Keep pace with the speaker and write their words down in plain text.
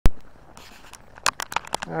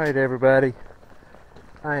Alright everybody,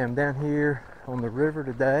 I am down here on the river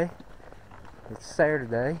today. It's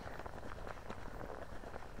Saturday,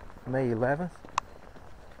 May 11th.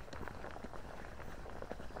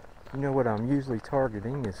 You know what I'm usually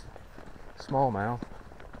targeting is smallmouth,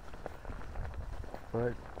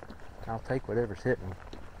 but I'll take whatever's hitting.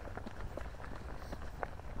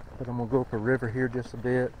 But I'm going to go up a river here just a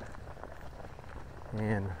bit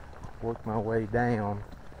and work my way down.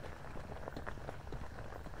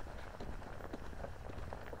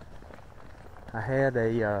 I had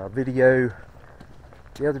a video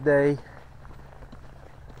the other day,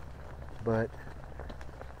 but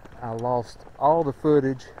I lost all the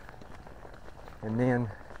footage, and then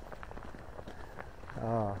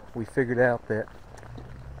we figured out that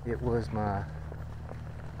it was my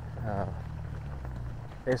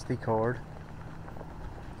SD card,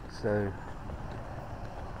 so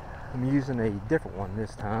I'm using a different one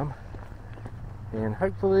this time, and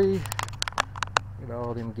hopefully get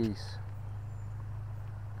all them geese.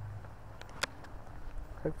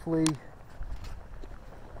 Hopefully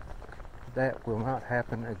that will not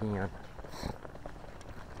happen again.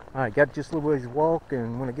 Alright, got just a little ways to walk,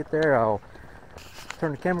 and when I get there I'll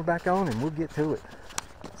turn the camera back on and we'll get to it.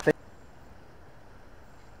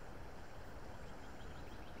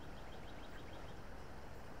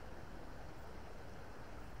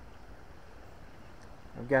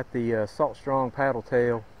 I've got the Salt Strong paddle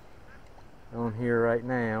tail on here right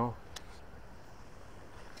now.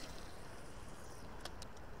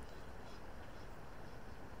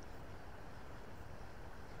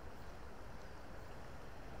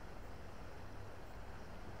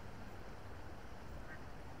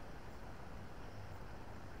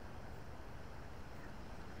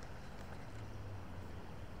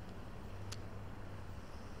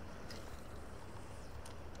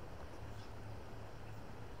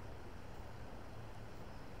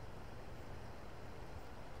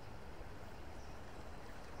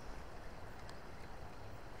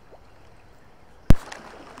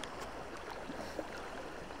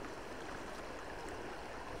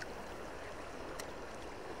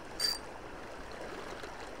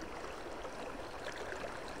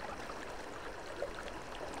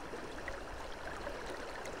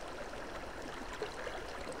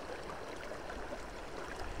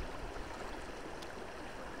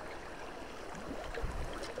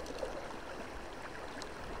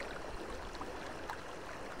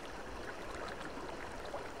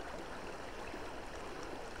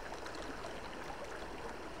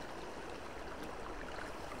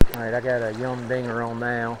 Alright, I got a young dinger on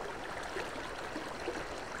now.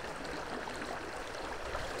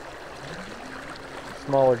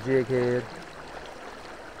 Smaller jig head.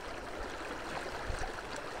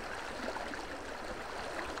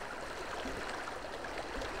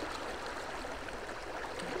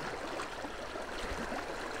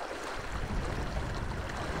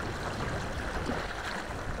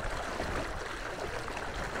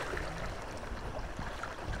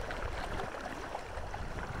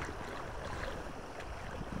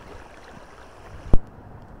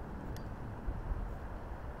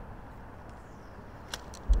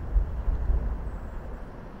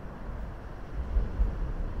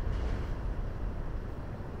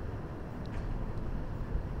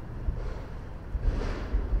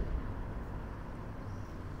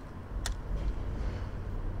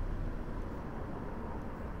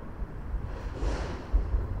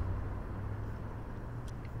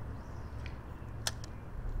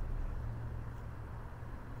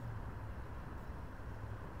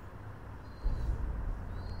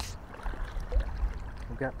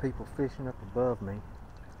 I've got people fishing up above me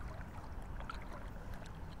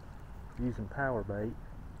using power bait.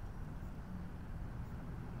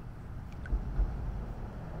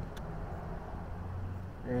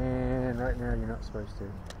 And right now you're not supposed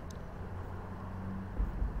to.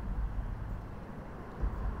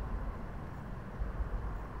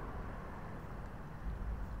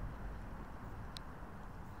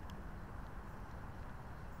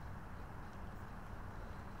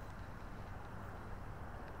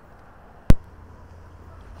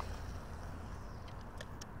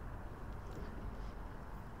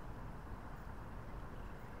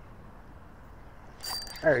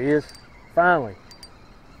 There he is. Finally.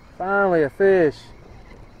 Finally a fish.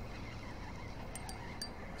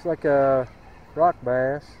 Looks like a rock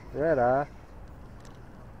bass, red eye.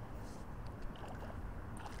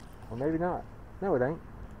 Or maybe not. No, it ain't.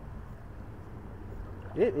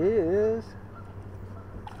 It is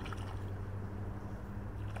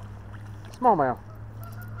smallmouth.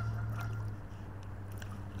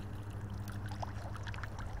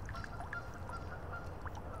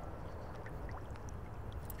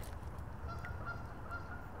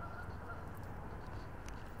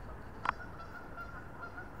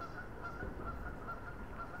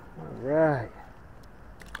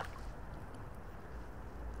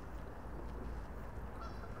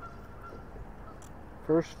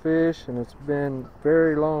 First fish, and it's been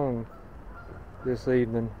very long this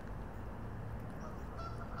evening.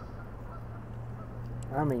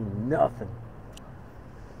 I mean nothing.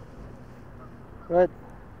 But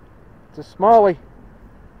it's a smallie.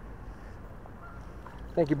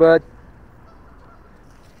 Thank you, bud.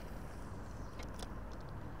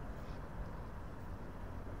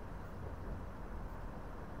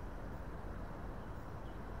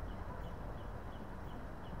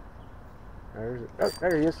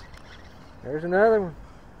 There he is. There's another one.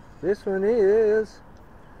 This one is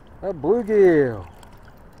a bluegill.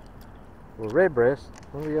 Or redbreast,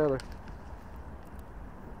 one or the other.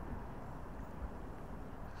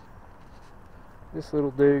 This little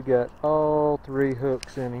dude got all 3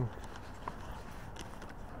 hooks in him.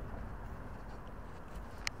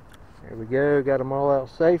 There we go, got them all out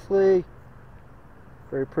safely.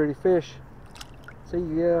 Very pretty fish. See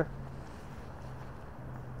ya.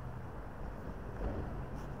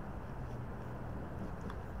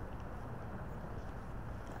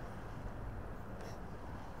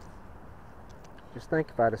 Just think,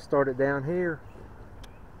 if I'd have started down here,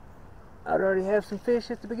 I'd already have some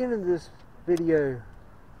fish at the beginning of this video.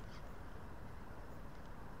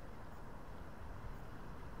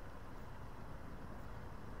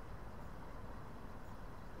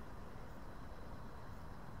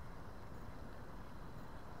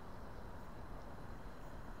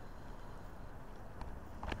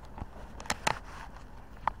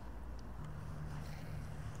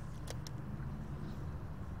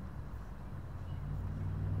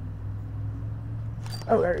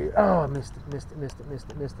 Oh, there you, oh, I missed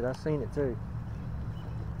it. I seen it too.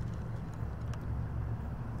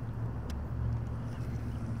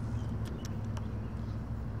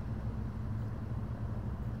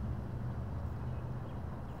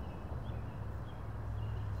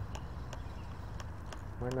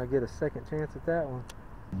 Might not get a second chance at that one.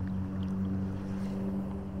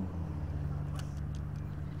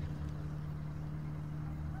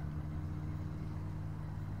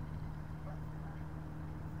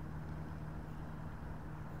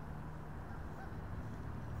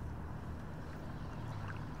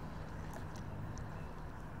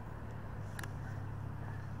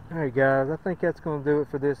 Alright guys, I think that's going to do it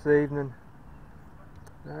for this evening.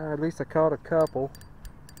 At least I caught a couple.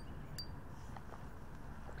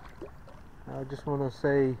 I just want to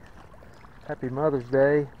say Happy Mother's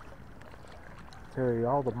Day to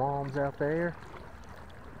all the moms out there.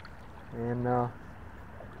 And of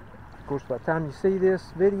course, by the time you see this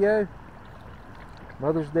video,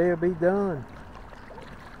 Mother's Day will be done.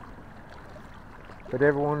 But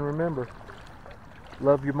everyone remember,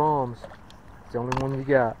 love your moms. It's the only one you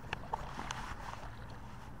got.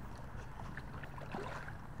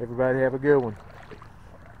 Everybody have a good one.